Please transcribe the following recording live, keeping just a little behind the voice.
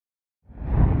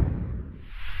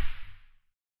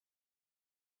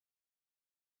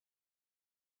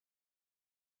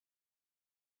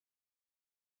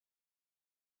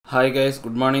Hi guys,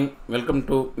 good morning. Welcome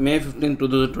to May 15,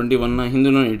 2021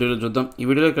 హిందూలో editorial చూద్దాం. ఈ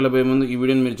వీడియోలోకి వెళ్ళబోయే ముందు ఈ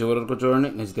వీడియోని మీరు చివరి వరకు చూడండి.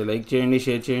 నచ్చితే లైక్ చేయండి,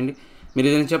 షేర్ చేయండి. మీరు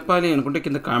ఏదైనా చెప్పాలి అనుకుంటే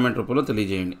కింద కామెంట్ రూపంలో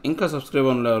తెలియజేయండి. ఇంకా సబ్స్క్రైబ్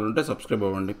అవ్వాలంటే సబ్స్క్రైబ్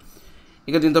అవ్వండి.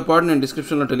 ఇక దీంతో పాటు నేను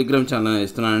డిస్క్రిప్షన్లో టెలిగ్రామ్ ఛానల్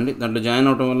ఇస్తున్నానండి. దాంట్లో జాయిన్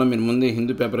అవడం వల్ల మీరు ముందే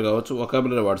హిందూ పేపర్ కావచ్చు,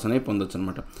 వొకాబులరీ వర్డ్స్ అనేవి పొందొచ్చు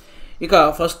అనమాట. ఇక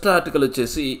ఫస్ట్ ఆర్టికల్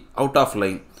వచ్చేసి out of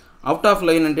line. Out of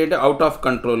line అంటే అవుట్ ఆఫ్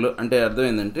కంట్రోల్ అంటే అర్థం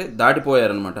ఏంటంటే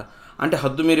దాటిపోయారనమాట. అంటే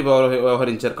హద్దు మీరి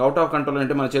వ్యవహరించారు. అవుట్ ఆఫ్ కంట్రోల్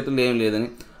అంటే మన చేతుల్లో ఏం లేదని.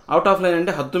 అవుట్ ఆఫ్ లైన్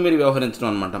అంటే హద్దు మీరి వ్యవహరించడం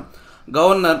అనమాట.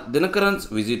 Governor దినకరన్స్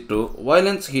visit to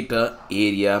violence hit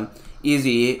area is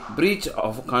a breach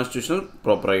of constitutional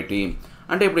property.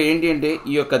 అంటే ఇప్పుడు ఏంటి అంటే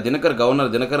ఈ యొక్క గవర్నర్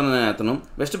దినకరన్ అనే అతను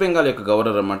వెస్ట్ బెంగాల్ యొక్క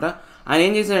గవర్నర్ అనమాట. ఆయన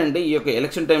ఏం చేశాడంటే ఈ యొక్క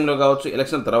ఎలక్షన్ టైంలో కావచ్చు,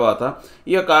 ఎలక్షన్ తర్వాత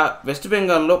ఈ యొక్క వెస్ట్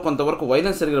బెంగాల్లో కొంతవరకు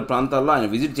వైలెన్స్ జరిగిన ప్రాంతాల్లో ఆయన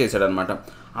విజిట్ చేశాడనమాట.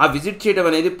 ఆ విజిట్ చేయడం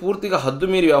అనేది పూర్తిగా హద్దు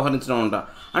మీరి వ్యవహరించడం అంట.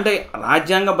 అంటే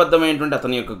రాజ్యాంగబద్ధమైనటువంటి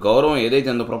అతని యొక్క గౌరవం ఏదైతే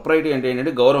ఉందో, ప్రొపరైటీ అంటే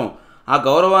ఏంటంటే గౌరవం, ఆ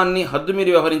గౌరవాన్ని హద్దు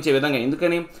మీరి వ్యవహరించే విధంగా.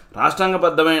 ఎందుకని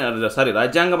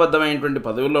రాజ్యాంగబద్ధమైనటువంటి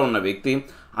పదవుల్లో ఉన్న వ్యక్తి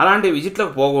అలాంటి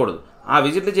విజిట్లకు పోకూడదు. ఆ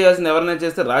విజిట్లు చేయాల్సింది ఎవరైనా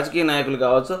చేస్తే రాజకీయ నాయకులు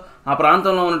కావచ్చు, ఆ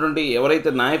ప్రాంతంలో ఉన్నటువంటి ఎవరైతే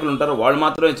నాయకులు ఉంటారో వాళ్ళు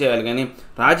మాత్రమే చేయాలి, కానీ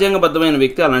రాజ్యాంగబద్ధమైన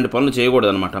వ్యక్తి అలాంటి పనులు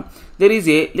చేయకూడదు అనమాట. There is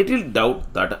a little doubt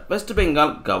that west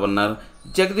Bengal governor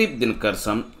Jagdeep Dinkar's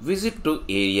visit to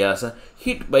areas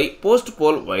hit by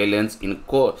post-poll violence in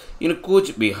Cooch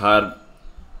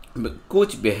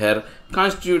Behar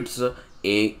constitutes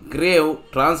a grave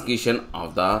transgression of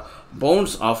the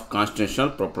bounds of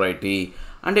constitutional propriety.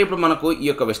 అంటే ఇప్పుడు మనకు ఈ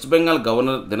యొక్క వెస్ట్ బెంగాల్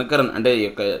గవర్నర్ దినకరన్ అంటే ఈ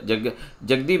యొక్క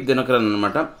జగదీప్ దినకరన్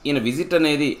అనమాట. ఈయన విజిట్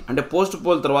అనేది అంటే పోస్ట్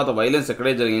పోల్ తర్వాత వైలెన్స్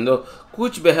ఎక్కడైతే జరిగిందో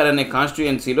కూచ్ బెహార్ అనే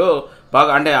కాన్స్టిట్యుయెన్సీలో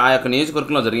బాగా అంటే ఆ యొక్క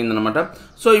నియోజకవర్గంలో జరిగిందనమాట.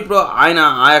 సో ఇప్పుడు ఆయన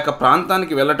ఆ యొక్క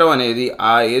ప్రాంతానికి వెళ్ళటం అనేది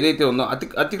ఆ ఏదైతే ఉందో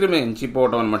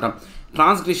అతిక్రమించిపోవటం అనమాట.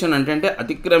 ట్రాన్స్గ్రెషన్ అంటే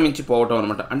అతిక్రమించిపోవటం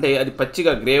అనమాట. అంటే అది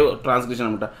పచ్చిగా గ్రేవ్ ట్రాన్స్గ్రెషన్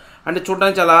అనమాట. అంటే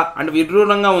చూడడానికి చాలా అంటే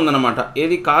విడ్రూరంగా ఉందన్నమాట.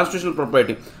 ఏది కాన్స్టిట్యూషనల్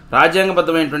ప్రాపర్టీ,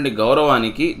 రాజ్యాంగబద్ధమైనటువంటి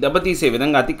గౌరవానికి దెబ్బతీసే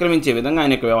విధంగా, అతిక్రమించే విధంగా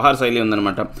ఆయన యొక్క వ్యవహార శైలి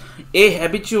ఉందన్నమాట. ఏ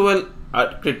habitual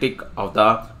critique of the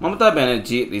Mamata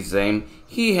Banerjee regime,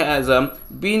 he has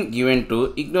been given to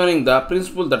ignoring the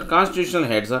principle that constitutional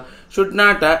heads should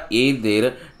not air their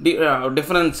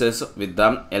differences with the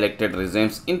elected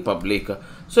regimes in public.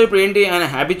 So ఇప్పుడు ఏంటి, ఆయన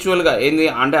హ్యాబిచువల్గా ఏంది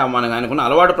అంటే మనకు ఆయనకున్న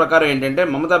అలవాటు ప్రకారం ఏంటంటే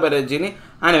మమతా బెనర్జీని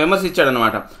ఆయన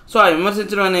విమర్శించాడనమాట. సో ఆ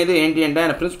విమర్శించడం అనేది ఏంటి అంటే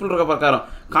ఆయన ప్రిన్సిపల్ ప్రకారం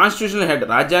కాన్స్టిట్యూషనల్ హెడ్,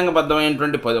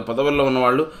 రాజ్యాంగబద్ధమైనటువంటి పదవుల్లో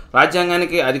ఉన్నవాళ్ళు,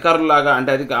 రాజ్యాంగానికి అధికారులాగా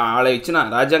అంటే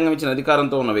రాజ్యాంగం ఇచ్చిన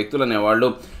అధికారంతో ఉన్న వ్యక్తులు అనేవాళ్ళు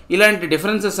ఇలాంటి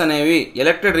డిఫరెన్సెస్ అనేవి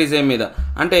ఎలక్టెడ్ రిజైమ్ మీద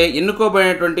అంటే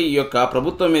ఎన్నుకోబడినటువంటి ఈ యొక్క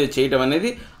ప్రభుత్వం మీద చేయటం అనేది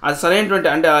అది సరైనటువంటి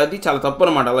అంటే అది చాలా తప్పు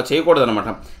అనమాట. అలా చేయకూడదు అనమాట.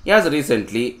 As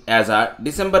recently as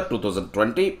December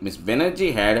 2020 Ms.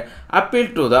 Banerjee had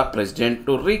appealed to the president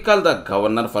to recall the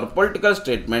governor for political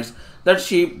statements that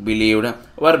she believed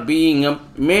were being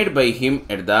made by him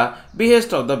at the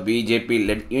behest of the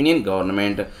BJP-led union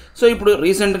government. So ఇప్పుడు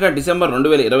రీసెంట్గా December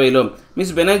 2020లో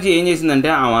miss Banerjee ఏం చేసిందంటే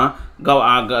ఆమె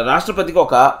రాష్ట్రపతికి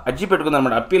ఒక అర్జీ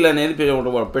పెట్టుకుందనమాట. Appeal అనేది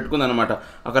పెట్టుకుందనమాట,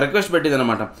 ఒక రిక్వెస్ట్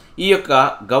పెట్టిందనమాట. ఈ యొక్క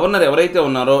గవర్నర్ ఎవరైతే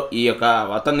ఉన్నారో ఈ యొక్క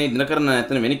అతన్ని దినకరన్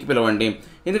అతన్ని వెనక్కి పిలవండి,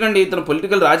 ఎందుకంటే ఇతను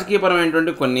పొలిటికల్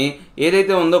రాజకీయపరమైనటువంటి కొన్ని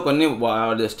ఏదైతే ఉందో కొన్ని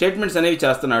స్టేట్మెంట్స్ అనేవి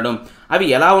చేస్తున్నాడు. అవి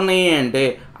ఎలా ఉన్నాయి అంటే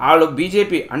వాళ్ళు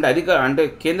బీజేపీ అంటే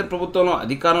కేంద్ర ప్రభుత్వంలో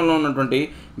అధికారంలో ఉన్నటువంటి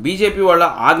బీజేపీ వాళ్ళ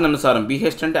ఆజ్ఞ అనుసారం,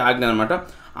 బీహెస్ట్ అంటే ఆజ్ఞ అనమాట,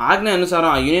 ఆజ్ఞ అనుసారం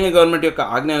ఆ యూనియన్ గవర్నమెంట్ యొక్క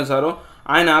ఆజ్ఞ అనుసారం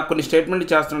ఆయన కొన్ని స్టేట్మెంట్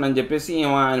చేస్తున్నాడని చెప్పేసి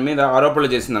ఆయన మీద ఆరోపణలు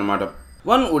చేసిందనమాట.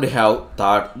 One would have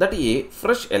thought that a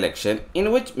fresh election in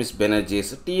which Ms. Banerjee's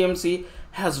TMC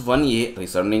has won a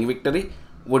resounding victory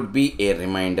would be a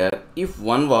reminder, if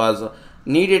one was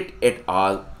needed at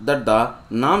all, that the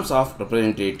norms of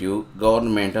representative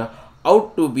government ought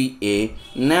to be a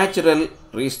natural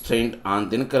restraint on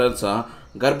Dinakaran's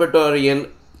gubernatorial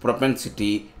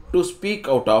propensity to speak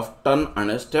out of turn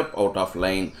and step out of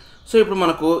line. So ఇప్పుడు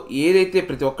మనకు ఏదైతే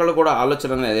ప్రతి ఒక్కళ్ళు కూడా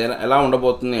ఆలోచన అనేది ఎలా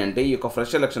ఉండబోతుంది అంటే ఈ యొక్క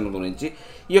ఫ్రెష్ ఎలక్షన్ గురించి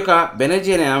ఈ యొక్క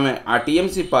బెనర్జీ అనే ఆమె ఆ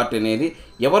టీఎంసీ పార్టీ అనేది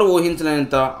ఎవరు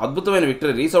ఊహించలేనంత అద్భుతమైన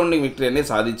విక్టరీ, రీసౌండింగ్ విక్టరీ అనేది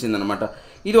సాధించిందనమాట.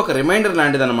 ఇది ఒక రిమైండర్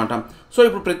లాంటిది అనమాట. సో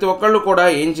ఇప్పుడు ప్రతి ఒక్కళ్ళు కూడా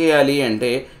ఏం చేయాలి అంటే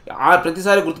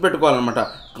ప్రతిసారి గుర్తుపెట్టుకోవాలన్నమాట,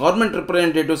 గవర్నమెంట్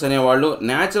రిప్రజెంటేటివ్స్ అనేవాళ్ళు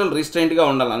న్యాచురల్ రిస్ట్రెయింట్గా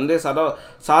ఉండాలి. అంతే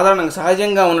సాధారణంగా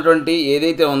సహజంగా ఉన్నటువంటి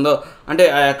ఏదైతే ఉందో అంటే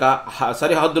ఆ యొక్క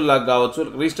సరిహద్దుల్లాగా కావచ్చు,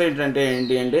 రిస్ట్రెయింట్ అంటే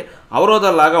ఏంటి అంటే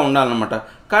అవరోధాల్లాగా ఉండాలన్నమాట.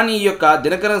 కానీ ఈ యొక్క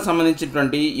దినకరన్కి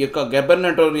సంబంధించినటువంటి ఈ యొక్క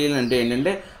గవర్నటోరియల్ అంటే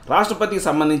ఏంటంటే రాష్ట్రపతికి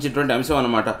సంబంధించినటువంటి అంశం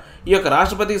అనమాట. ఈ యొక్క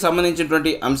రాష్ట్రపతికి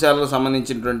సంబంధించినటువంటి అంశాలకు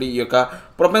సంబంధించినటువంటి ఈ యొక్క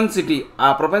ప్రొపెన్సిటీ, ఆ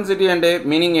ప్రొపెన్సిటీ అంటే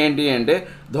మీనింగ్ ఏంటి అంటే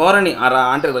ధోరణి,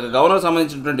 అంటే గవర్నర్కి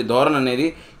సంబంధించినటువంటి ధోరణి అనేది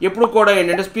ఎప్పుడు కూడా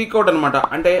ఏంటంటే స్పీక్ అవుట్ అనమాట.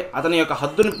 అంటే అతని యొక్క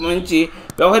హద్దుని మించి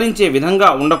వ్యవహరించే విధంగా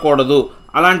ఉండకూడదు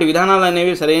అలాంటి విధానాలు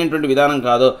అనేవి సరైనటువంటి విధానం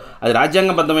కాదు, అది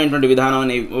రాజ్యాంగబద్ధమైనటువంటి విధానం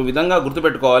అనే విధంగా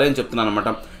గుర్తుపెట్టుకోవాలి అని చెప్తున్నాను అనమాట.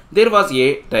 There was a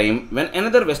time when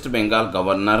another west Bengal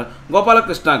governor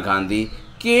Gopalakrishna Gandhi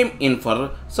came in for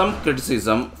some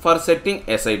criticism for setting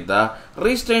aside the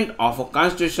restraint of a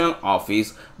constitutional office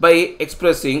by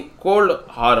expressing cold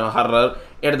horror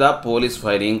at the police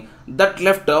firing that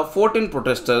left 14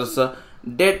 protesters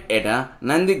dead at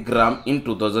Nandigram in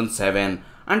 2007.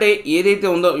 అంటే ఏదైతే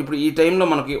ఉందో ఇప్పుడు ఈ టైంలో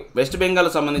మనకి west Bengal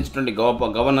సంబంధించినటువంటి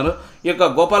governor ఈ యొక్క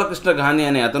గోపాలకృష్ణ గాంధీ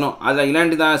అనే అతను అది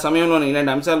ఇలాంటి సమయంలోనే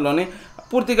ఇలాంటి అంశాల్లోనే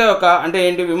పూర్తిగా ఒక అంటే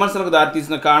ఏంటి విమర్శలకు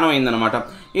దారితీసిన కారణం అయిందనమాట.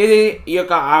 ఏది ఈ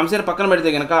యొక్క ఆ అంశాన్ని పక్కన పెడితే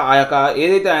కనుక ఆ యొక్క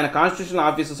ఏదైతే ఆయన కాన్స్టిట్యూషనల్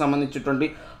ఆఫీస్కి సంబంధించినటువంటి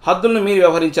హద్దులను మీరు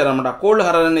వ్యవహరించారనమాట. కోల్డ్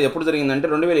హరర్ అనేది ఎప్పుడు జరిగిందంటే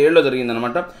 2007లో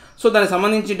జరిగిందనమాట. సో దానికి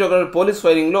సంబంధించి ఒక పోలీస్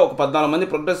ఫైరింగ్లో ఒక 14 మంది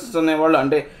ప్రొటెస్టర్స్ అనేవాళ్ళు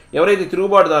అంటే ఎవరైతే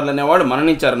తిరుగుబాటుదారులు అనేవాళ్ళు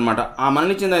మరణించారనమాట. ఆ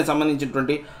మరణించిన దానికి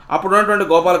సంబంధించినటువంటి అప్పుడు ఉన్నటువంటి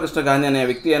గోపాలకృష్ణ గాంధీ అనే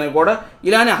వ్యక్తి అనేది కూడా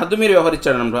ఇలానే హద్దు మీరు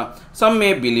వ్యవహరించారనమాట. Some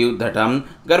may believe that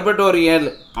గర్బటోరియల్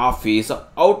office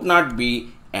out not be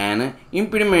an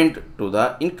impediment to the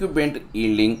incumbent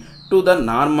yielding to the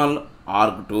normal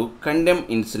arc to condemn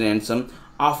incidents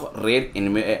of rare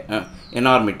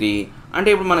enormity. అంటే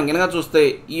ఇప్పుడు మనం కనుక చూస్తే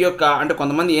ఈ యొక్క అంటే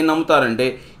కొంతమంది ఏం నమ్ముతారంటే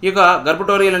ఈ యొక్క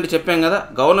గర్బటోరియల్ అంటే చెప్పాం కదా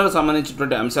గవర్నర్కి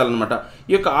సంబంధించినటువంటి అంశాలు అనమాట.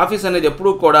 ఈ యొక్క ఆఫీస్ అనేది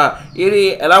ఎప్పుడూ కూడా ఇది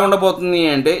ఎలా ఉండబోతుంది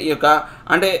అంటే ఈ యొక్క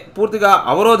అంటే పూర్తిగా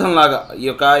అవరోధంలాగా ఈ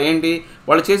యొక్క ఏంటి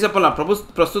వాళ్ళు చేసే పనుల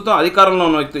ప్రస్తుతం అధికారంలో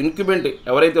ఉన్న వ్యక్తి ఇన్క్యుబెంట్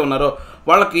ఎవరైతే ఉన్నారో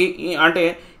వాళ్ళకి అంటే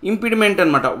ఇంపిడిమెంట్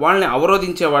అనమాట, వాళ్ళని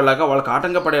అవరోధించే వాళ్ళలాగా వాళ్ళకి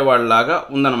ఆటంకపడే వాళ్ళలాగా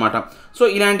ఉందన్నమాట. సో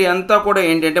ఇలాంటి అంతా కూడా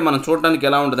ఏంటంటే మనం చూడడానికి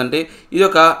ఎలా ఉంటుందంటే ఇది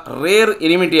ఒక రేర్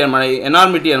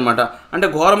ఎనార్మిటీ అనమాట. అంటే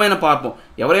ఘోరమైన పాపం.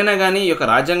 ఎవరైనా కానీ ఈ యొక్క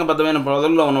రాజ్యాంగబద్ధమైన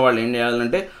పదవుల్లో ఉన్న వాళ్ళు ఏం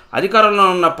చేయాలంటే అధికారంలో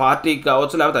ఉన్న పార్టీకి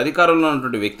కావచ్చు లేకపోతే అధికారంలో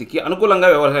ఉన్నటువంటి వ్యక్తికి అనుకూలంగా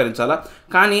వ్యవహరించాలా.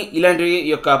 కానీ ఇలాంటివి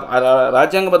ఈ యొక్క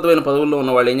రాజ్యాంగబద్ధమైన పదవుల్లో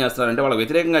ఉన్న వాళ్ళు ఏం చేస్తారంటే వాళ్ళకి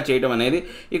వ్యతిరేకంగా చేయడం అనేది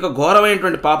ఇక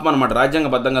ఘోరమైనటువంటి పాపం అనమాట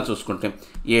రాజ్యాంగబద్ధంగా చూసుకుంటే.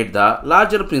 At the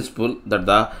larger principal that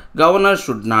the governor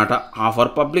should not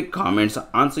offer public comments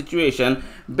on situation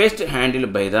best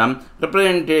handled by the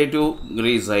representative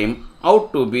regime out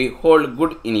to be hold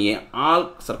good in all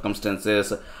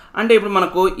circumstances. అంటే ఇప్పుడు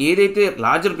మనకు ఏదైతే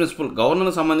లార్జర్ ప్రిన్సిపల్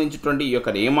గవర్నర్కి సంబంధించినటువంటి ఈ యొక్క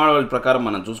నియమావళి ప్రకారం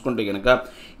మనం చూసుకుంటే కనుక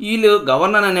వీళ్ళు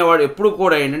గవర్నర్ అనేవాడు ఎప్పుడు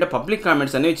కూడా ఏంటంటే పబ్లిక్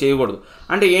కామెంట్స్ అనేవి చేయకూడదు.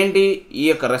 అంటే ఏంటి ఈ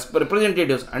యొక్క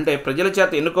రిప్రజెంటేటివ్స్ అంటే ప్రజల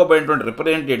చేత ఎన్నుకోబడినటువంటి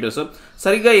రిప్రజెంటేటివ్స్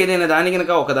సరిగ్గా ఏదైనా దాని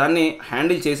కనుక ఒక దాన్ని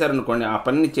హ్యాండిల్ చేశారనుకోండి, ఆ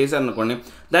పనిని చేశారనుకోండి,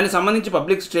 దానికి సంబంధించి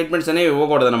పబ్లిక్ స్టేట్మెంట్స్ అనేవి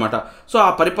ఇవ్వకూడదనమాట. సో ఆ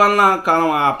పరిపాలనా కాలం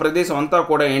ఆ ప్రదేశం అంతా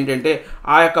కూడా ఏంటంటే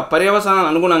ఆ యొక్క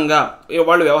పర్యవసానానికి అనుగుణంగా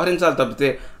వాళ్ళు వ్యవహరించాలి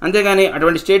తప్పితే అంతేగాని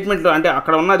అటువంటి స్టేట్మెంట్లు అంటే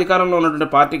అక్కడ ఉన్న అధికారంలో ఉన్నటువంటి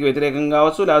పార్టీకి వ్యతిరేకంగా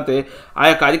కావచ్చు లేకపోతే ఆ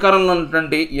యొక్క అధికారంలో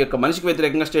ఉన్నటువంటి ఈ యొక్క మనిషికి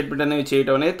వ్యతిరేకంగా స్టేట్మెంట్ అనేవి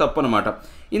చేయడం అనేది తప్పు అనమాట.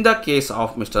 In the case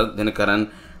of mister Dinakaran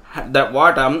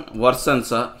what worsens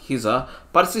his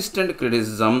persistent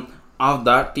criticism of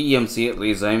the TMC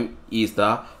regime is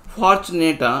the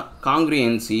fortunate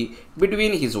congruency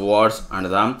between his words and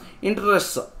the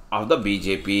interests of the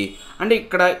BJP. అంటే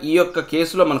ఇక్కడ ఈ యొక్క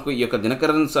కేసులో మనకు ఈ యొక్క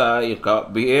దినకరన్ యొక్క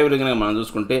బిహేవియర్ కనుక మనం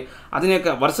చూసుకుంటే అతని యొక్క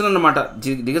వర్షన్ అన్నమాట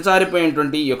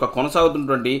దిగజారిపోయినటువంటి ఈ యొక్క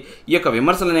కొనసాగుతున్నటువంటి ఈ యొక్క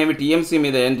విమర్శలు అనేవి టీఎంసీ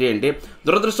మీద ఏంటి అంటే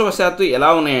దురదృష్టవశాత్తు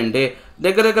ఎలా ఉన్నాయంటే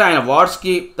దగ్గర ఆయన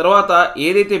వార్డ్స్కి తర్వాత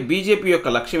ఏదైతే బీజేపీ యొక్క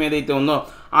లక్ష్యం ఏదైతే ఉందో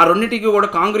ఆ రెండింటికి కూడా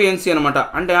కాంగ్రుయెన్సీ అనమాట.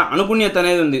 అంటే అనుగుణ్యత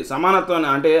అనేది ఉంది, సమానత్వం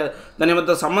అంటే దాని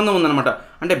మధ్య సంబంధం ఉందన్నమాట.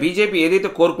 అంటే బీజేపీ ఏదైతే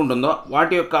కోరుకుంటుందో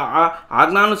వాటి యొక్క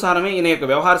ఆజ్ఞానుసారమే ఈయన యొక్క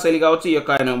వ్యవహార శైలి కావచ్చు ఈ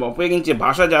యొక్క ఆయన ఉపయోగించే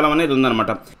భాషాజాలం అనేది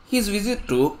ఉందన్నమాట. His visit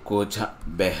to coach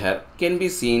Behar can be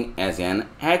seen as an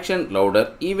action louder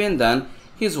even Dhan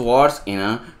his words in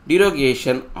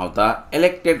డిరోగేషన్ of the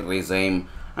elected regime.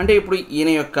 అంటే ఇప్పుడు ఈయన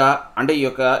యొక్క అంటే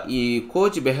ఈ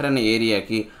కోచ్ బెహర్ అనే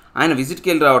ఏరియాకి ఆయన విజిట్కి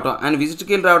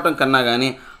వెళ్ళి రావటం కన్నా కానీ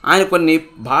ఆయన కొన్ని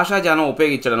భాషాజాలం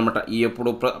ఉపయోగించాడు అనమాట. ఈ ఇప్పుడు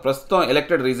ప్రస్తుతం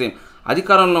ఎలక్టెడ్ రిజైమ్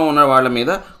అధికారంలో ఉన్న వాళ్ళ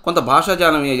మీద కొంత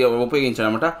భాషాజాలం ఉపయోగించాడు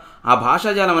అనమాట. ఆ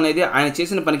భాషాజాలం అనేది ఆయన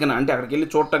చేసిన పనికన్నా అంటే అక్కడికి వెళ్ళి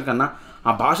చూడటం కన్నా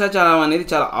ఆ భాషాజాలం అనేది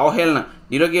చాలా అవహేళన,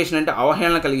 డిరోగేషన్ అంటే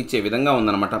అవహేళన కలిగించే విధంగా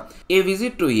ఉందన్నమాట. ఏ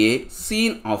visit to A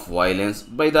scene of violence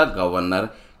by the governor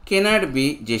cannot be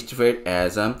justified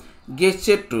as a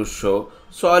gesture to show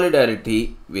solidarity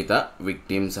with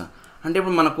victims. అంటే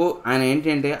ఇప్పుడు మనకు ఆయన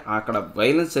ఏంటంటే అక్కడ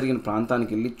వైలెన్స్ జరిగిన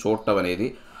ప్రాంతానికి వెళ్ళి చూడటం అనేది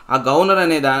ఆ గవర్నర్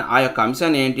అనే ఆ యొక్క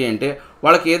అంశాన్ని ఏంటి అంటే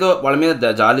వాళ్ళకి ఏదో వాళ్ళ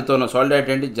మీద జాలితోనో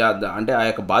సాలిడారిటీ అంటే ఆ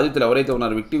యొక్క బాధితులు ఎవరైతే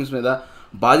ఉన్నారో విక్టిమ్స్ మీద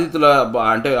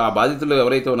అంటే ఆ బాధితులు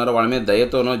ఎవరైతే ఉన్నారో వాళ్ళ మీద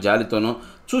దయతోనో జాలితోనో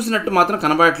చూసినట్టు మాత్రం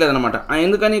కనబడట్లేదు అనమాట.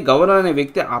 ఎందుకని గవర్నర్ అనే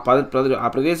వ్యక్తి ఆ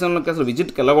ప్రదేశంలోకి అసలు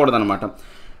విజిట్కి వెళ్ళకూడదనమాట.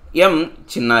 ఎం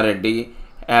Chinna Reddy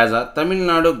as a Tamil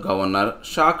Nadu governor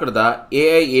shocked the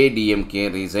AIADMK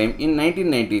regime in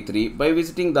 1993 by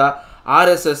visiting the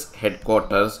RSS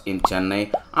headquarters in Chennai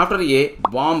after a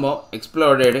bomb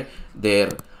exploded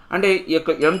there. అంటే ఈ యొక్క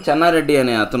ఎం చెన్నారెడ్డి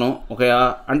అనే అతను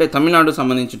అంటే తమిళనాడుకు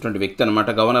సంబంధించినటువంటి వ్యక్తి అనమాట,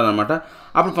 గవర్నర్ అనమాట.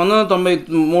 అప్పుడు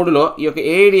 1993లో ఈ యొక్క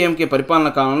ఏఐడిఎంకే పరిపాలన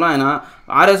కాలంలో ఆయన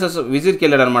ఆర్ఎస్ఎస్ విజిట్కి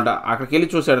వెళ్ళాడనమాట. అక్కడికి వెళ్ళి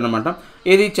చూశాడనమాట.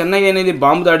 ఏది చెన్నై అనేది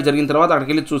బాంబు దాడి జరిగిన తర్వాత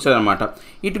అక్కడికి వెళ్ళి చూశాడనమాట.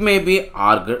 It may be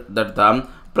ఆర్గ్డ్ that the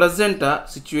present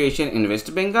situation in West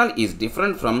Bengal is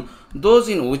different from those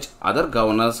in which other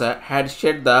governors had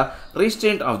shed the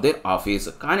restraint of their office.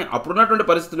 కానీ అప్పుడున్నటువంటి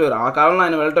పరిస్థితులు వేరు, ఆ కాలంలో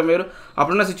ఆయన వెళ్ళటం వేరు,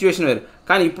 అప్పుడున్న సిచ్యువేషన్ వేరు.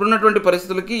 కానీ ఇప్పుడున్నటువంటి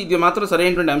పరిస్థితులకి ఇది మాత్రం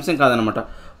సరైనటువంటి అంశం కాదనమాట.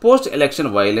 Post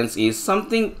election violence is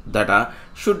something that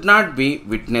should not be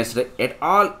witnessed at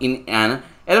all in an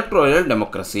electoral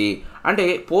democracy. అంటే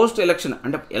పోస్ట్ ఎలక్షన్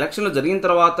అంటే ఎలక్షన్లు జరిగిన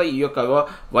తర్వాత ఈ యొక్క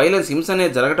వైలెన్స్, హింస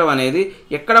అనేది జరగటం అనేది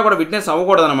ఎక్కడ కూడా విట్నెస్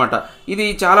అవ్వకూడదు అనమాట. ఇది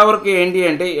చాలా వరకు ఏంటి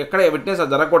అంటే ఎక్కడ విట్నెస్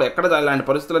జరగకూడదు, ఎక్కడ ఇలాంటి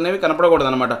పరిస్థితులు అనేవి కనపడకూడదు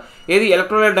అనమాట. ఏది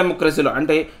ఎలక్టోరల్ డెమోక్రసీలో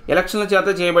అంటే ఎలక్షన్ల చేత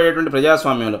చేయబడేటువంటి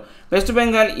ప్రజాస్వామ్యంలో. West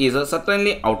Bengal is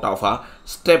certainly out of a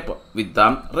step with the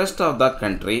rest of the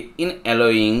country in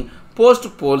allowing post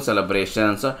poll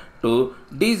celebrations to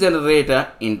degenerate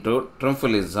into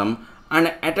ట్రంఫలిజం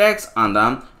and attacks on the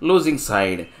losing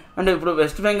side. అంటే ఇప్పుడు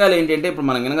వెస్ట్ బెంగాల్ ఏంటంటే ఇప్పుడు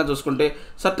మనం కనుక చూసుకుంటే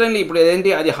సర్టన్లీ ఇప్పుడు ఏంటి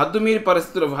అది హద్దు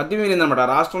మీరిందనమాట.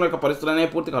 రాష్ట్రం యొక్క పరిస్థితులు అనేవి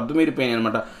పూర్తిగా హద్దు మీరిపోయినాయి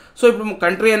అనమాట. సో ఇప్పుడు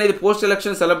కంట్రీ అనేది post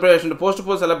election celebration, post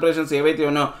poll celebrations ఏవైతే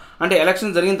ఉన్నాయో అంటే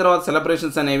ఎలక్షన్ జరిగిన తర్వాత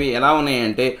సెలబ్రేషన్స్ అనేవి ఎలా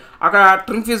ఉన్నాయంటే అక్కడ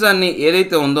ట్రింఫిజాన్ని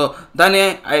ఏదైతే ఉందో దాన్ని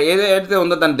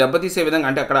దెబ్బతీసే విధంగా,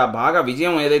 అంటే అక్కడ బాగా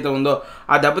విజయం ఏదైతే ఉందో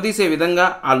ఆ దెబ్బతీసే విధంగా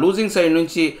ఆ లూజింగ్ సైడ్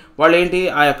నుంచి వాళ్ళు ఏంటి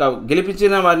ఆ యొక్క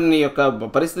గెలిపించిన వారిని యొక్క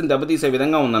పరిస్థితిని దెబ్బతీసే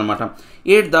విధంగా ఉందన్నమాట.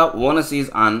 At the onus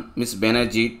is on Miss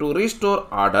Banerjee to restore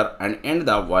order and end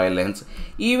the violence,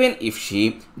 even if she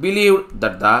believed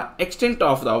that the extent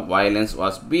of the violence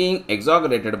was being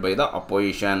exaggerated by the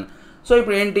opposition. So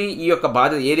ఇప్పుడు ఏంటి ఈ యొక్క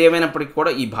బాధ్యత ఏది ఏమైనప్పటికీ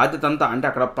కూడా ఈ బాధ్యత అంతా అంటే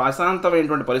అక్కడ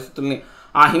ప్రశాంతమైనటువంటి పరిస్థితుల్ని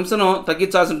ఆ హింసను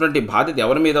తగ్గించాల్సినటువంటి బాధ్యత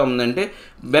ఎవరి మీద ఉందంటే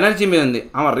బెనర్జీ మీద ఉంది.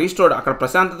 ఆమె రీస్టోర్డ్ అక్కడ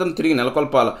ప్రశాంతతను తిరిగి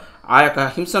నెలకొల్పాలి, ఆ యొక్క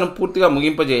హింసను పూర్తిగా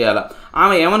ముగింపజేయాలి.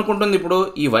 ఆమె ఏమనుకుంటుంది ఇప్పుడు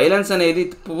ఈ వైలెన్స్ అనేది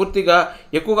పూర్తిగా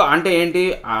ఎక్కువగా అంటే ఏంటి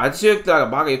అతిశయోక్తి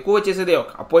బాగా ఎక్కువ చేసేది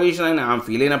అపోజిషన్ అని ఆమె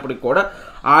ఫీల్ అయినప్పటికీ కూడా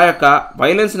ఆ యొక్క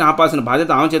వైలెన్స్ని ఆపాల్సిన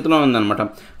బాధ్యత ఆమె చేతిలో ఉందన్నమాట.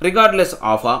 Regardless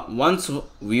of once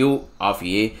view of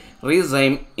A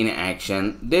regime in action,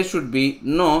 there should be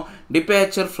no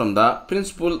departure from the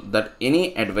principle that any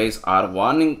advice or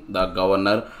warning the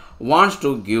governor wants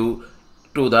to give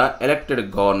to the elected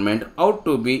government ought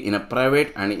to be in a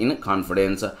private and in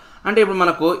confidence. అంటే ఇప్పుడు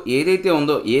మనకు ఏదైతే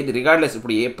ఉందో ఏది regardless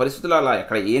ఇప్పుడు ఏ పరిస్థితుల్లో అలా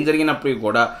ఎక్కడ ఏం జరిగినప్పటికీ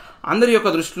కూడా అందరి యొక్క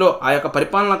దృష్టిలో ఆ యొక్క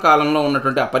పరిపాలన కాలంలో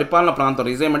ఉన్నటువంటి ఆ పరిపాలన ప్రాంతం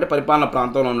రిజైమ్ అంటే పరిపాలన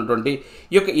ప్రాంతంలో ఉన్నటువంటి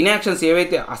ఈ యొక్క ఇన్యాక్షన్స్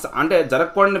ఏవైతే అంటే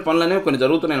జరగకూడని పనులు అనేవి కొన్ని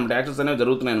జరుగుతున్నాయి అనమాట, యాక్షన్స్ అనేవి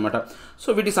జరుగుతున్నాయి అనమాట. సో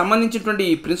వీటికి సంబంధించినటువంటి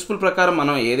ఈ ప్రిన్సిపల్ ప్రకారం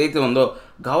మనం ఏదైతే ఉందో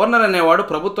గవర్నర్ అనేవాడు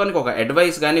ప్రభుత్వానికి ఒక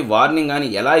అడ్వైస్ కానీ వార్నింగ్ కానీ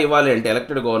ఎలా ఇవ్వాలి అంటే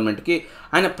ఎలక్టెడ్ గవర్నమెంట్కి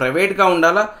ఆయన ప్రైవేట్గా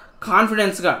ఉండాలా,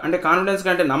 కాన్ఫిడెన్స్గా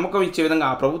అంటే నమ్మకం ఇచ్చే విధంగా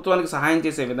ఆ ప్రభుత్వానికి సహాయం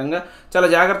చేసే విధంగా చాలా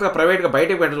జాగ్రత్తగా ప్రైవేట్గా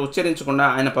బయటకు పెట్టచ్చు ఉచ్చరించకుండా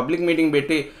ఆయన పబ్లిక్ మీటింగ్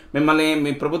పెట్టి మిమ్మల్ని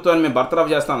మీ ప్రభుత్వాన్ని మేము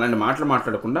బర్తరఫ్ చేస్తాం అలాంటి మాటలు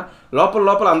మాట్లాడకుండా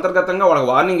లోపల అంతర్గతంగా వాళ్ళకి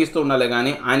వార్నింగ్ ఇస్తూ ఉండాలి.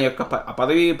 కానీ ఆయన యొక్క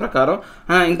పదవి ప్రకారం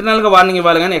ఇంటర్నల్గా వార్నింగ్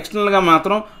ఇవ్వాలి కానీ ఎక్స్టర్నల్గా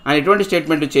మాత్రం ఆయన ఎటువంటి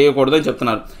స్టేట్మెంట్ చేయకూడదు అని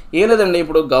చెప్తున్నారు. ఏ లేదండి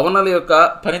ఇప్పుడు గవర్నర్ యొక్క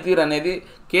పనితీరు అనేది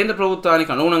కేంద్ర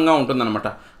ప్రభుత్వానికి అనుగుణంగా ఉంటుందన్నమాట.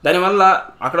 దానివల్ల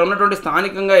అక్కడ ఉన్నటువంటి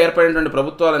స్థానికంగా ఏర్పడినటువంటి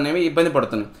ప్రభుత్వాలు అనేవి ఇబ్బంది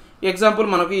పడుతున్నాయి. ఎగ్జాంపుల్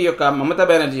మనకి ఈ యొక్క మమతా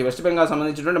బెనర్జీ వెస్ట్ బెంగాల్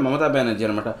సంబంధించినటువంటి మమతా బెనర్జీ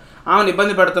అనమాట. ఆమెను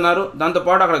ఇబ్బంది పెడుతున్నారు.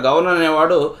 దాంతోపాటు అక్కడ గవర్నర్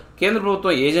అనేవాడు కేంద్ర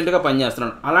ప్రభుత్వం ఏజెంట్గా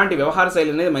పనిచేస్తున్నాడు. అలాంటి వ్యవహార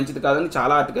శైలి అనేది మంచిది కాదని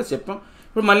చాలా ఆర్టికల్స్ చెప్పాం.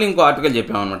 ఇప్పుడు మళ్ళీ ఇంకో ఆర్టికల్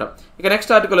చెప్పామన్నమాట. ఇక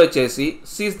నెక్స్ట్ ఆర్టికల్ వచ్చేసి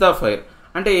సీజ్ ద ఫైర్.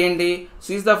 అంటే ఏంటి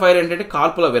సీజ్ ద ఫైర్ ఏంటంటే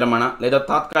కాల్పుల విరమణ లేదా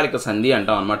తాత్కాలిక సంధి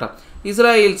అంటాం అనమాట.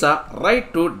 Israel's right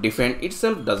to defend it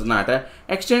self does not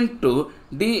extend to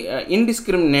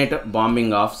indiscriminate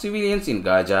bombing of civilians in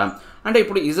Gaza. అంటే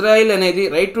ఇప్పుడు ఇజ్రాయిల్ అనేది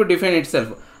right to defend it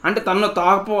self అంటే తనను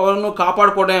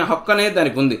కాపాడుకోవడం హక్కు అనేది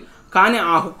దానికి ఉంది. కానీ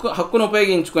ఆ హక్కును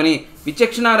ఉపయోగించుకొని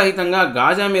విచక్షణారహితంగా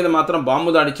గాజా మీద మాత్రం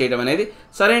బాంబు దాడి చేయడం అనేది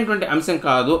సరైనటువంటి అంశం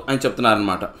కాదు అని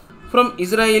చెప్తున్నారనమాట. From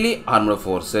Israeli armed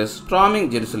forces storming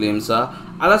Jerusalem's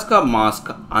Alaska Mosque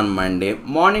on Monday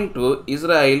morning to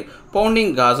Israel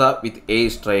pounding Gaza with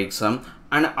airstrikes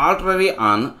and artillery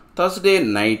on Thursday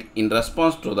night in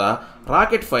response to the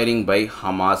rocket firing by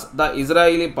Hamas, the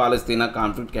Israeli-Palestina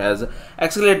conflict has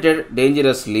escalated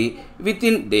dangerously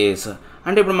within days.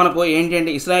 అంటే ఇప్పుడు మనకు ఏంటి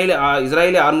అంటే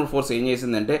Israeli armed force ఏం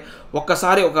చేసిందంటే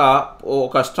ఒక్కసారి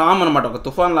ఒక storm అనమాట, ఒక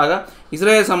తుఫాన్ లాగా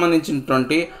ఇజ్రాయెల్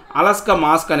సంబంధించినటువంటి అలాస్కా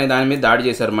మాస్క్ అనే దాని మీద దాడి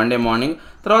చేశారు మండే మార్నింగ్.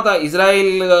 తర్వాత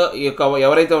ఇజ్రాయిల్ యొక్క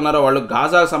ఎవరైతే ఉన్నారో వాళ్ళు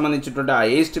గాజాకు సంబంధించినటువంటి ఆ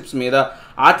ఎయిర్ స్ట్రిప్స్ మీద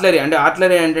ఆర్టిలరీ అంటే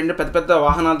ఆర్టిలరీ ఏంటంటే పెద్ద పెద్ద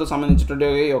వాహనాలతో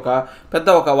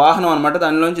సంబంధించినటువంటి ఒక వాహనం అనమాట.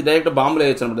 దానిలోంచి డైరెక్ట్ బాంబులు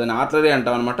వేయచ్చు అనమాట. దాన్ని ఆర్టిలరీ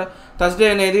అంటాం అనమాట. థర్స్డే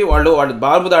అనేది వాళ్ళు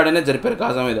బాంబు దాడి అనేది జరిపారు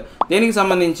గాజా మీద. దేనికి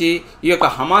సంబంధించి ఈ యొక్క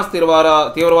హమాస్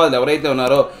తీవ్రవాదులు ఎవరైతే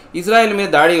ఉన్నారో ఇజ్రాయెల్ మీద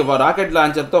దాడి రాకెట్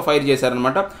లాంచర్తో ఫైర్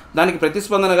చేశారనమాట. దానికి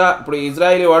ప్రతిస్పందనగా ఇప్పుడు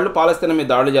ఇజ్రాయెల్ వాళ్ళు పాలస్తీనా మీద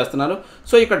దాడులు చేస్తున్నారు.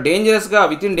 సో ఇక్కడ డేంజరస్గా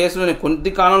విత్ ఇన్ డేస్లోనే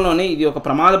కొద్ది కాలంలోనే ఇది ఒక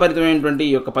ప్రమాదభరితమైనటువంటి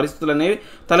ఈ యొక్క పరిస్థితులు అనేవి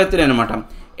తలెత్తినాయి అనమాట.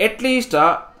 At least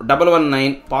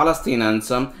 119 Palestinians,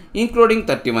 including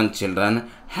 31 children,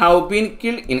 have been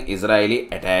killed in Israeli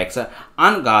attacks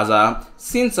on Gaza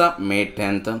since May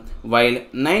 10th, while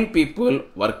 9 people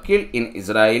were killed in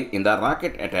Israel in the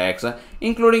rocket attacks,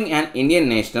 including an Indian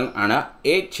national and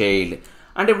a child.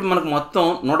 అంటే ఇప్పుడు మనకు మొత్తం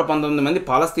 119 మంది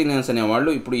Palestinians అనేవాళ్ళు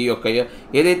ఇప్పుడు ఈ యొక్క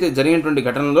ఏదైతే జరిగినటువంటి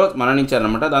ఘటనలో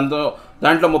మరణించారనమాట. దాంట్లో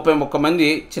 31 మంది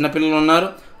చిన్నపిల్లలు ఉన్నారు.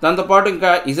 దాంతోపాటు ఇంకా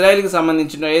ఇజ్రాయెల్కి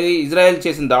సంబంధించిన ఇజ్రాయెల్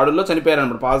చేసిన దాడుల్లో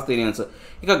చనిపోయారనమాట పాలస్తీనియన్స్.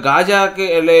 ఇక గాజాకి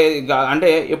అంటే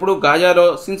ఎప్పుడు గాజాలో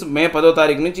సిన్స్ మే 10వ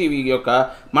తారీఖు నుంచి ఈ యొక్క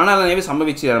మరణాలు అనేవి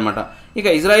సంభవించారనమాట. ఇక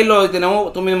ఇజ్రాయెల్లో అయితేనేమో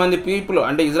 9 మంది పీపుల్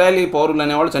అంటే ఇజ్రాయెలీ పౌరులు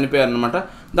అనేవాళ్ళు చనిపోయారనమాట.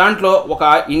 దాంట్లో ఒక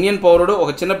ఇండియన్ పౌరుడు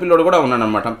ఒక చిన్న పిల్లోడు కూడా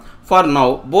ఉన్నాడనమాట. For now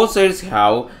both sides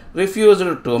have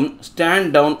refused to stand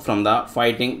down from the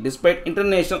fighting despite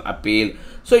international appeal.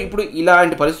 So ఇప్పుడు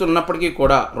ఇలాంటి పరిస్థితులు ఉన్నప్పటికీ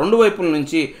కూడా రెండు వైపుల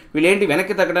నుంచి వీళ్ళేంటి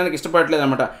వెనక్కి తగ్గడానికి ఇష్టపడట్లేదు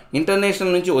అనమాట.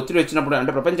 ఇంటర్నేషనల్ నుంచి ఒత్తిడి వచ్చినప్పుడు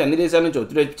అంటే ప్రపంచ అన్ని దేశాల నుంచి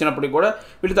ఒత్తిడి వచ్చినప్పటికీ కూడా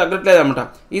వీళ్ళు తగ్గట్లేదు అనమాట.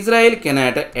 Israel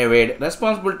cannot avoid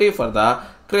responsibility for the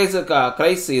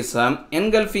crisis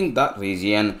engulfing the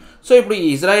region. So ఇప్పుడు ఈ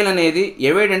ఇజ్రాయెల్ అనేది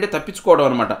ఎవాయిడ్ అంటే తప్పించుకోవడం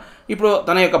అనమాట. ఇప్పుడు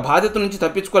తన యొక్క బాధ్యత నుంచి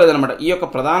తప్పించుకోలేదనమాట. ఈ యొక్క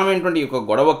ప్రధానమైనటువంటి ఈ యొక్క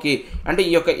గొడవకి అంటే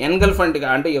ఈ యొక్క ఎన్గల్ఫ్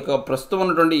అంటే ఈ యొక్క ప్రస్తుతం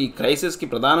ఉన్నటువంటి ఈ క్రైసిస్కి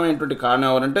ప్రధానమైనటువంటి కారణం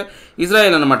ఎవరంటే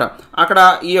ఇజ్రాయెల్ అనమాట. అక్కడ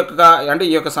ఈ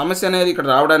యొక్క సమస్య అనేది ఇక్కడ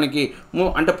రావడానికి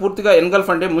అంటే పూర్తిగా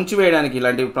ఎన్గల్ఫ్ అంటే ముంచివేయడానికి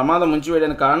ఇలాంటి ప్రమాదం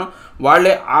ముంచివేయడానికి కారణం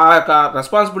వాళ్ళే. ఆ యొక్క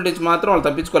రెస్పాన్సిబిలిటీస్ మాత్రం వాళ్ళు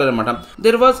తప్పించుకోలేదన్నమాట.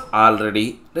 There was already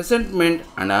resentment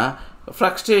and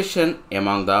frustration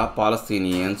among the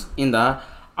Palestinians in the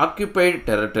occupied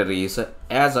territories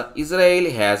as Israel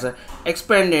has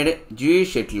expanded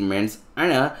Jewish settlements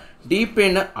and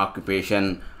deepened occupation.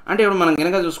 అంటే ఇప్పుడు మనం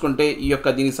కనుక చూసుకుంటే ఈ యొక్క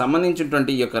దీనికి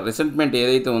సంబంధించినటువంటి ఈ యొక్క రిసెంట్మెంట్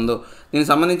ఏదైతే ఉందో దీనికి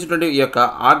సంబంధించినటువంటి ఈ యొక్క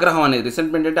ఆగ్రహం అనేది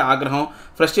రిసెంట్మెంట్ అంటే ఆగ్రహం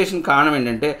ఫ్రస్ట్రేషన్ కారణం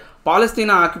ఏంటంటే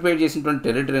పాలస్తీనా ఆక్యుపై చేసినటువంటి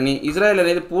టెరిటరీని ఇజ్రాయెల్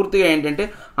అనేది పూర్తిగా ఏంటంటే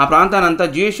ఆ ప్రాంతాన్ని అంతా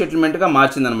జ్యూయిష్ సెటిల్మెంట్గా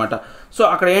మార్చిందనమాట. సో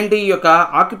అక్కడ ఏంటి ఈ యొక్క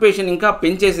ఆక్యుపేషన్ ఇంకా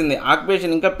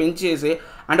పెంచేసి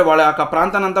అంటే వాళ్ళ యొక్క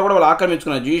ప్రాంతాన్ని అంతా కూడా వాళ్ళు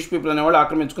ఆక్రమించుకున్నారు. జూయిష్ పీపుల్ అనేవాళ్ళు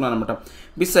ఆక్రమించుకున్నారు అనమాట.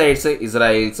 Besides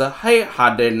Israel's high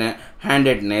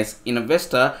handedness in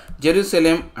west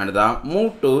Jerusalem and the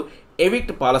move to evict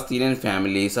Palestinian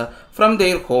families from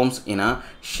their homes in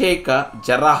Sheikh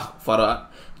Jarrah for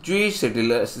Jewish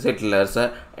settlers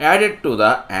added to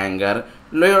the anger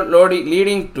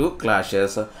leading to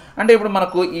clashes. అంటే ఇప్పుడు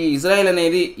మనకు ఈ Israel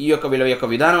అనేది ఈ యొక్క వీళ్ళ యొక్క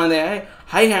విధానం అనేది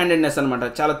హై హ్యాండెడ్నెస్ అనమాట,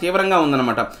 చాలా తీవ్రంగా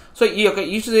ఉందన్నమాట. సో ఈ యొక్క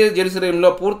ఈస్ట్ జెరూసలేంలో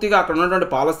పూర్తిగా అక్కడ ఉన్నటువంటి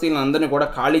పాలస్తీన్లు అందరినీ కూడా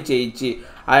ఖాళీ చేయించి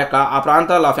ఆ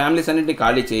ప్రాంతాల్లో ఆ ఫ్యామిలీస్ అన్నింటినీ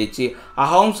ఖాళీ చేయించి ఆ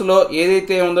హోమ్స్లో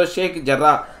ఏదైతే ఉందో షేక్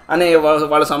జర్రా అనే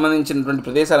వాళ్ళకు సంబంధించినటువంటి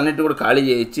ప్రదేశాలన్నింటినీ కూడా ఖాళీ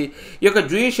చేయించి ఈ యొక్క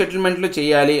జూయిష్ సెటిల్మెంట్లు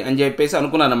చేయాలి అని చెప్పేసి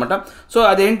అనుకున్నారనమాట. సో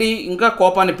అదేంటి ఇంకా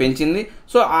కోపాన్ని పెంచింది.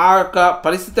 సో ఆ యొక్క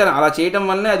పరిస్థితి అలా చేయడం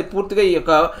వల్లనే అది పూర్తిగా ఈ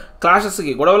యొక్క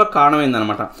క్లాషెస్కి గొడవలకు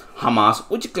కారణమైందనమాట. Hamas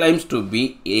which claims to be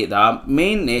the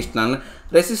main national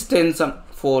resistance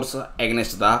force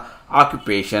against the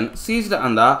occupation seized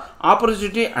on the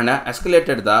opportunity and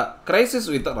escalated the crisis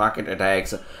with rocket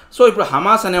attacks. So ఇప్పుడు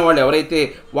హమాస్ అనేవాళ్ళు ఎవరైతే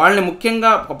వాళ్ళని ముఖ్యంగా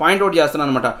ఒక పాయింట్అవుట్ చేస్తున్నారు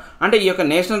అనమాట. అంటే ఈ యొక్క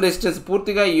నేషనల్ రెసిస్టెన్స్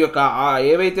పూర్తిగా ఈ యొక్క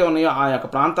ఏవైతే ఉన్నాయో ఆ యొక్క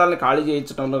ప్రాంతాలని ఖాళీ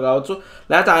చేయించడంలో కావచ్చు,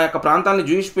 లేకపోతే ఆ యొక్క ప్రాంతాలని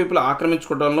జూయిష్ పీపుల్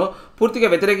ఆక్రమించుకోవడంలో పూర్తిగా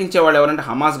వ్యతిరేకించే వాళ్ళు ఎవరంటే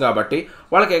హమాస్. కాబట్టి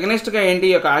వాళ్ళకి ఎగనెస్ట్గా ఏంటి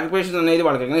ఈ యొక్క ఆక్యుపేషన్ అనేది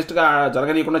వాళ్ళకి ఎగనెస్ట్గా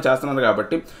జరగనీయకుండా చేస్తున్నారు.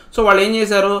 కాబట్టి సో వాళ్ళు ఏం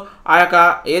చేశారు, ఆ యొక్క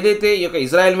ఏదైతే ఈ యొక్క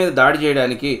ఇజ్రాయెల్ మీద దాడి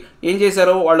చేయడానికి ఏం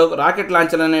చేశారో వాళ్ళు రాకెట్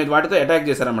లాంచర్ అనే వాటితో అటాక్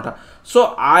చేశారన్నమాట. సో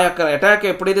ఆ యొక్క అటాక్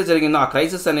ఎప్పుడైతే జరిగిందో ఆ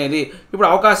క్రైసిస్ అనేది ఇప్పుడు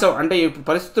అవకాశం అంటే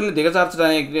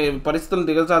పరిస్థితులను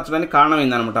దిగజార్చడానికి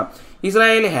కారణమైందనమాట.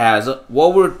 Israel has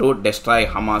ఓవర్డ్ to destroy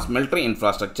Hamas military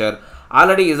infrastructure.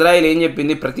 Already Israel ఏం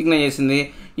చెప్పింది, ప్రతిజ్ఞ చేసింది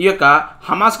ఈ యొక్క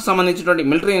హమాస్కి సంబంధించినటువంటి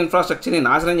మిలిటరీ ఇన్ఫ్రాస్ట్రక్చర్ని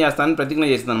నాశనం చేస్తానని ప్రతిజ్ఞ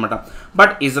చేసింది అనమాట.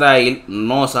 But Israel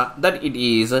knows that it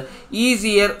is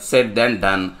easier said then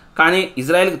done. కానీ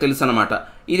ఇజ్రాయెల్కి తెలుసు అనమాట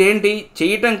ఇదేంటి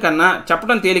చేయటం కన్నా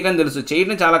చెప్పడం తేలికని తెలుసు,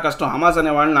 చేయడం చాలా కష్టం హమాస్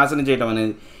అనే వాళ్ళని నాశనం చేయడం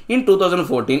అనేది. In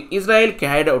 2014 Israel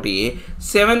carried out A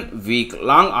 7-week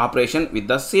long operation with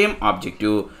the same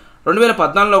objective.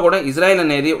 2014లో కూడా ఇజ్రాయెల్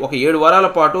అనేది ఒక 7 వారాల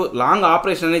పాటు లాంగ్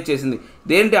ఆపరేషన్ అనేది చేసింది.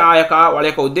 దేంటి వాళ్ళ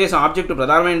యొక్క ఉద్దేశం, ఆబ్జెక్టివ్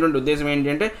ప్రధానమైనటువంటి ఉద్దేశం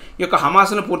ఏంటంటే ఈ యొక్క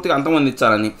హమాస్ను పూర్తిగా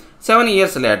అంతమొందించాలని. 7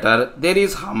 years later there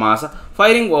is Hamas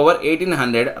firing over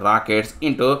 1800 rockets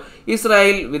into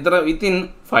Israel within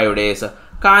 5 days.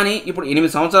 కానీ ఇప్పుడు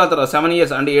 8 సంవత్సరాల తర్వాత 7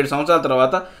 ఇయర్స్ అంటే 7 సంవత్సరాల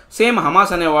తర్వాత సేమ్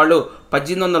హమాస్ అనేవాళ్ళు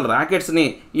 1800 రాకెట్స్ని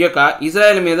ఈ యొక్క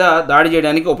ఇజ్రాయెల్ మీద దాడి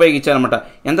చేయడానికి ఉపయోగించారన్నమాట.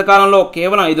 ఎంతకాలంలో?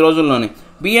 కేవలం 5 రోజుల్లోనే.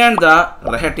 Beyond the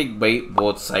rhetoric by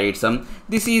both sides,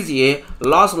 this is a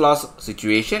loss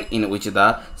situation in which the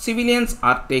civilians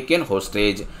are taken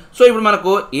hostage. So ఇప్పుడు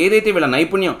మనకు ఏదైతే వీళ్ళ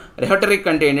నైపుణ్యం, రెహటరిక్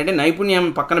అంటే ఏంటంటే నైపుణ్యం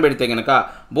పక్కన పెడితే కనుక,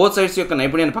 బోత్ సైడ్స్ యొక్క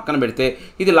నైపుణ్యాన్ని పక్కన పెడితే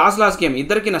ఇది లాస్ గేమ్,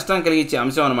 ఇద్దరికి నష్టాన్ని కలిగించే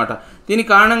అంశం అనమాట. దీని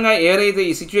కారణంగా ఏదైతే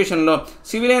ఈ సిచ్యువేషన్లో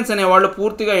సివిలియన్స్ అనేవాళ్ళు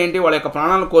పూర్తిగా వాళ్ళ యొక్క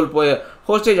ప్రాణాలను కోల్పోయే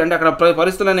హోస్టేజ్ అంటే అక్కడ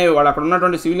పరిస్థితులు అనేవి వాళ్ళు అక్కడ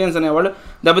ఉన్నటువంటి సివిలియన్స్ అనేవాళ్ళు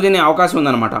దెబ్బతినే అవకాశం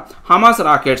ఉందన్నమాట. Hamas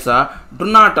rockets do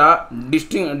not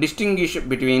distinguish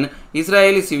between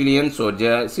Israeli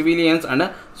civilians and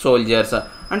soldiers.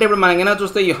 అంటే ఇప్పుడు మనకైనా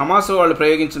చూస్తే ఈ హమాస్ వాళ్ళు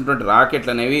ప్రయోగించినటువంటి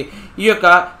రాకెట్లు అనేవి ఈ యొక్క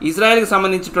ఇజ్రాయెల్కి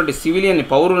సంబంధించినటువంటి సివిలియన్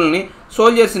పౌరుల్ని,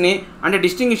 సోల్జర్స్ని అంటే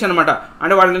డిస్టింగ్విష్ అనమాట.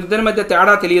 అంటే వాళ్ళిద్దరి మధ్య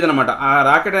తేడా తెలియదు అనమాట. ఆ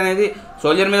రాకెట్ అనేది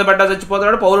సోల్జర్ మీద పడ్డా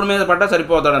చచ్చిపోతాడు, పౌరుల మీద పడ్డా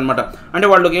సరిపోతాడు అనమాట. అంటే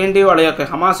వాళ్ళకి వాళ్ళ యొక్క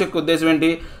హమాస్ యొక్క ఉద్దేశం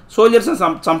ఏంటి? సోల్జర్స్ని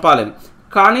చంపాలని.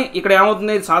 కానీ ఇక్కడ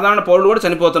ఏమవుతుంది? సాధారణ పౌరులు కూడా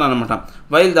చనిపోతున్నారు అనమాట.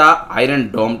 While the iron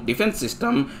dome defence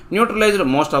system neutralised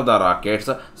most of the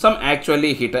rockets, some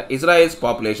actually hit Israel's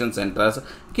population centres,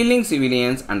 killing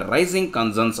civilians and rising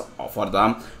concerns for the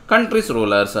countries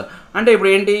rulers. అంటే ఇప్పుడు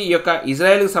ఈ యొక్క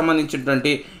ఇజ్రాయెల్కి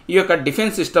సంబంధించినటువంటి ఈ యొక్క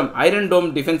defence system, iron dome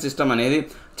defence system అనేది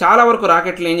చాలా వరకు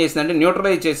రాకెట్లు ఏం చేసిందంటే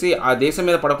న్యూట్రలైజ్ చేసి ఆ దేశం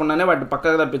మీద పడకుండానే వాటిని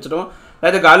పక్కకు తప్పించడం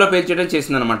లేదా గాల్లో పేల్చేయడం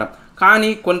చేసిందనమాట. కానీ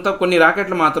కొన్ని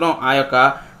రాకెట్లు మాత్రం ఆ యొక్క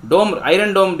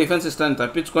ఐరన్ డోమ్ డిఫెన్స్ సిస్టమ్ని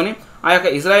తప్పించుకొని ఆ యొక్క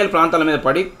ఇజ్రాయెల్ ప్రాంతాల మీద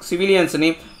పడి సివిలియన్స్ని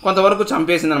కొంతవరకు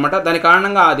చంపేసిందనమాట. దాని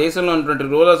కారణంగా ఆ దేశంలో ఉన్నటువంటి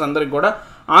రూలర్స్ అందరికీ కూడా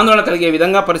ఆందోళన కలిగే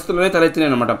విధంగా పరిస్థితులనే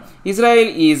తలెత్తినాయి అనమాట.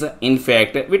 Israel is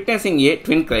in fact witnessing A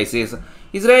twin crisis.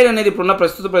 Israel అనేది ఇప్పుడున్న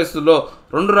ప్రస్తుత పరిస్థితుల్లో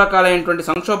 2 రకాలైనటువంటి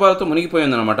సంక్షోభాలతో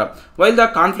మునిగిపోయిందనమాట. While the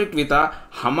conflict with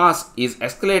Hamas is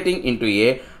escalating in to A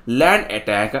land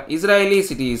attack, Israeli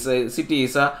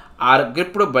cities are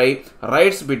gripped by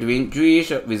rights between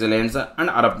Jewish vigilance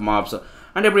and Arab mobs.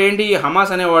 అంటే ఇప్పుడు ఈ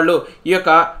Hamas అనేవాళ్ళు ఈ యొక్క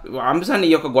అంశాన్ని,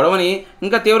 ఈ యొక్క గొడవని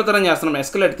ఇంకా తీవ్రతరం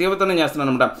చేస్తున్నారు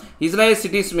అనమాట. ఇజ్రాయెల్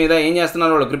సిటీస్ మీద ఏం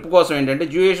చేస్తున్నారు? వాళ్ళ గ్రిప్ కోసం ఏంటంటే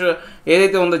జూయిష్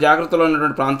ఏదైతే ఉందో జాగ్రత్తలో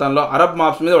ఉన్నటువంటి ప్రాంతాల్లో అరబ్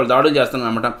మాబ్స్ మీద వాళ్ళు దాడులు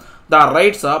చేస్తున్నారు అనమాట. The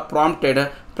rights prompted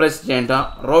president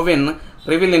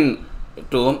రివిలిన్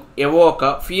to evoke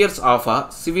fears of a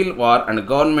civil war and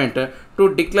government to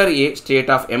declare a state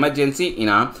of emergency in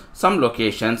some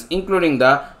locations including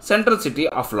the central city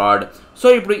of Lord. So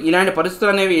ఇప్పుడు ఇలాంటి పరిస్థితులు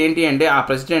అనేవి ఏంటి అంటే ఆ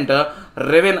ప్రెసిడెంట్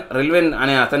రిల్వెన్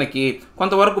అనే అతనికి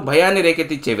కొంతవరకు భయాన్ని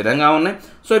రేకెత్తిచ్చే విధంగా ఉన్నాయి.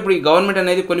 సో ఇప్పుడు ఈ గవర్నమెంట్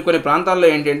అనేది కొన్ని ప్రాంతాల్లో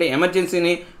ఏంటంటే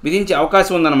ఎమర్జెన్సీని విధించే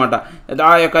అవకాశం ఉందన్నమాట.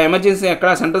 ఆ యొక్క ఎమర్జెన్సీ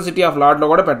ఎక్కడ సెంట్రల్ సిటీ ఆఫ్ లార్డ్లో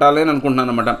కూడా పెట్టాలి అని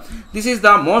అనుకుంటున్నాను అనమాట. This is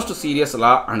the most serious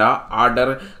law and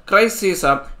order crisis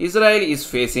Israel is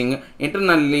facing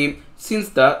internally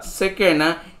since the second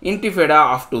ఇంటిఫెడా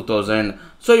of 2000.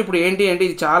 So ఇప్పుడు ఏంటి అంటే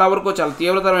ఇది చాలా వరకు చాలా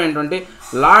తీవ్రతరమైనటువంటి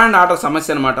లా అండ్ ఆర్డర్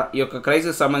సమస్య అనమాట. ఈ యొక్క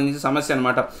క్రైసిస్ సంబంధించిన సమస్య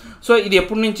అనమాట. సో ఇది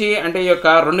ఎప్పటి నుంచి అంటే ఈ యొక్క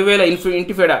 2000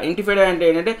 ఇంటిఫెడా అంటే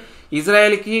ఏంటంటే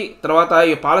ఇజ్రాయెల్కి తర్వాత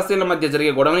ఈ పాలస్తీన్ల మధ్య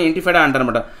జరిగే గొడవని ఇంటిఫెడా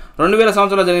అంటారనమాట. 2000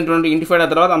 సంవత్సరాలు జరిగినటువంటి ఇంటిఫెడా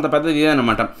తర్వాత అంత పెద్దది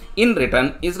ఇదేనమాట. In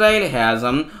return Israel has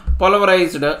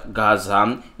polarized Gaza,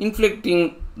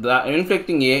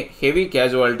 inflicting a heavy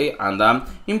casualty on the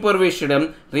impoverished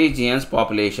region's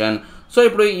population. So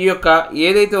ఇప్పుడు ఈ యొక్క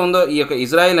ఏదైతే ఉందో ఈ యొక్క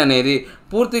ఇజ్రాయెల్ అనేది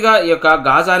పూర్తిగా ఈ యొక్క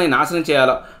గాజాని నాశనం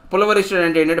చేయాలో, పులవరిస్టెడ్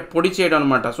అంటే ఏంటంటే పొడి చేయడం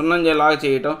అనమాట, సున్నంలాగా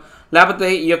చేయటం, లేకపోతే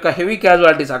ఈ యొక్క హెవీ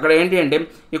క్యాజువాలిటీస్ అక్కడ ఏంటి అంటే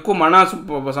ఎక్కువ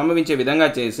మరణాలు సంభవించే విధంగా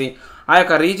చేసి ఆ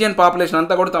యొక్క రీజియన్ పాపులేషన్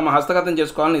అంతా కూడా తమ హస్తగతం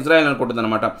చేసుకోవాలని ఇజ్రాయెల్ అనుకుంటుంది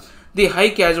అనమాట. The high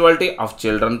casualty of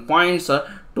children points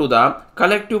to the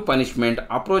collective punishment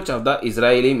approach of the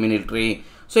Israeli military.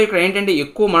 So ఇక్కడ ఏంటంటే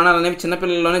ఎక్కువ మరణాలు అనేవి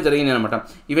చిన్నపిల్లల్లోనే జరిగినాయి అనమాట.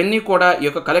 ఇవన్నీ కూడా ఈ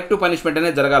యొక్క కలెక్టివ్ పనిష్మెంట్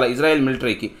అనేది జరగాలి ఇజ్రాయెల్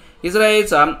మిలిటరీకి.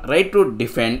 Israel's right to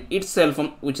defend it self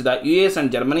which the US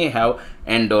and Germany have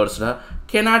endorsed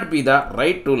cannot be the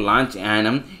right to launch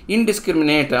an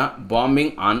indiscriminate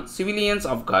bombing on civilians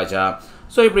of Gaza.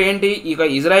 So ఇప్పుడు ఏంటి ఇక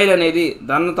ఇజ్రాయెల్ అనేది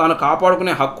దాన్ని తాను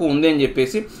కాపాడుకునే హక్కు ఉంది అని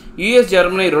చెప్పేసి యుఎస్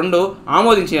జర్మనీ 2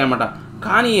 ఆమోదించాయి అనమాట.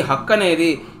 కానీ ఈ హక్కు అనేది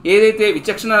ఏదైతే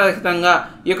విచక్షణరహితంగా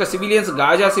ఈ యొక్క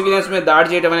గాజా సివిలియన్స్ మీద దాడి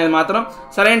చేయడం అనేది మాత్రం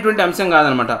సరైనటువంటి అంశం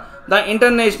కాదనమాట. The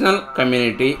international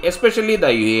community especially the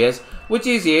US which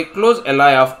is a close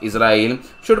ally of Israel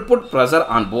should put pressure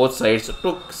on both sides to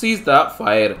cease the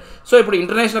fire. So ఇప్పుడు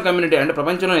ఇంటర్నేషనల్ కమ్యూనిటీ అంటే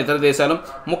ప్రపంచంలోని ఇతర దేశాలు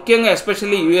ముఖ్యంగా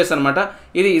ఎస్పెషల్లీ యూఎస్ అనమాట,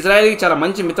 ఇది ఇజ్రాయెల్కి చాలా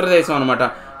మంచి మిత్ర దేశం అనమాట.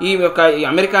 ఈ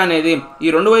అమెరికా అనేది ఈ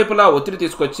 2 వైపులా ఒత్తిడి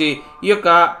తీసుకొచ్చి ఈ యొక్క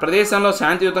ప్రదేశంలో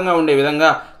శాంతియుతంగా ఉండే విధంగా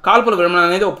కాల్పుల విరమణ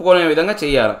అనేది ఒప్పుకునే విధంగా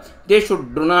చేయాలి.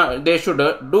 They should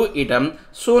do it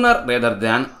sooner rather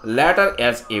than later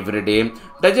as every day.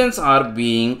 Dozens are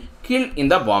being killed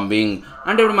in the bombing.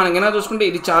 అంటే ఇప్పుడు మనకి ఏమైనా చూసుకుంటే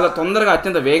ఇది చాలా తొందరగా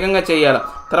అత్యంత వేగంగా చేయాలి,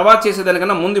 తర్వాత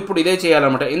చేసేదానికన్నా ముందు ఇప్పుడు ఇదే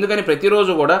చేయాలన్నమాట. ఎందుకని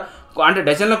ప్రతిరోజు కూడా అంటే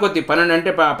డజన్ల కొద్ది 12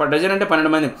 అంటే డజన్ అంటే 12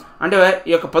 మంది అంటే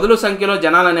ఈ యొక్క 10ల సంఖ్యలో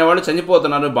జనాలు అనేవాళ్ళు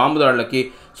చనిపోతున్నారు బాంబు దాడులకి.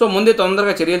 సో ముందే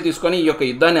తొందరగా చర్యలు తీసుకొని ఈ యొక్క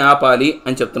యుద్ధాన్ని ఆపాలి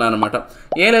అని చెప్తున్నాను అనమాట.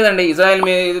 ఏం లేదండి, ఇజ్రాయెల్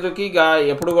మీదకి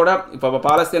ఎప్పుడు కూడా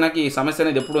పాలస్తీనాకి ఈ సమస్య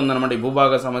అనేది ఎప్పుడు ఉందన్నమాట. ఈ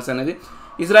భూభాగ సమస్య అనేది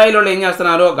ఇజ్రాయెల్ వాళ్ళు ఏం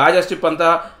చేస్తున్నారు, గాజా స్ట్రిప్ అంతా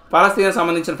పాలస్తీనాకు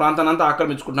సంబంధించిన ప్రాంతాన్ని అంతా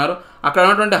ఆక్రమించుకుంటున్నారు. అక్కడ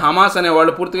ఉన్నటువంటి హమాస్ అనే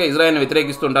వాళ్ళు పూర్తిగా ఇజ్రాయెల్ని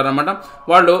వ్యతిరేకిస్తుంటారనమాట.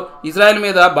 వాళ్ళు ఇజ్రాయెల్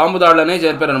మీద బాంబు దాడులు అనేవి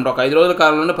జరిపారనమాట. ఒక 5 రోజుల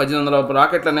కాలంలో 1800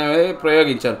 రాకెట్లు అనేవి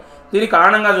ప్రయోగించారు. దీనికి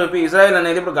కారణంగా చూపి ఇజ్రాయెల్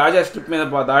అనేది ఇప్పుడు గాజా స్ట్రిప్ మీద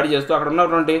దాడి చేస్తూ అక్కడ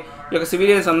ఉన్నటువంటి ఈ యొక్క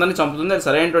సివిలియన్స్ అందరినీ చంపుతుంది. అది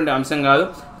సరైనటువంటి అంశం కాదు.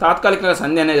 తాత్కాలికంగా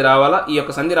సంధి అనేది రావాలా. ఈ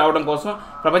యొక్క సంధి రావడం కోసం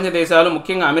ప్రపంచ దేశాలు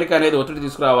ముఖ్యంగా అమెరికా అనేది ఒత్తిడి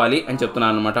తీసుకురావాలి అని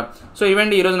చెప్తున్నాను అనమాట. సో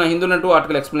ఇవండి ఈరోజు నా హిందూ నటు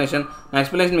ఆర్టికల్ ఎక్స్ప్లెనేషన్. నా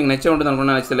ఎక్స్ప్లెనేషన్ మీకు నచ్చే ఉంటుంది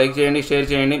అనుకున్నా. నచ్చితే లైక్ చేయండి, షేర్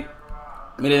చేయండి.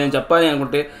 మీరు ఏదైనా చెప్పాలి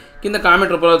అనుకుంటే కింద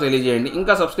కామెంట్ రూపంలో తెలియజేయండి.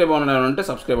 ఇంకా సబ్స్క్రైబ్ అవ్వాలంటే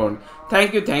సబ్స్క్రైబ్ అవ్వండి.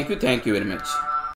 Thank you very much.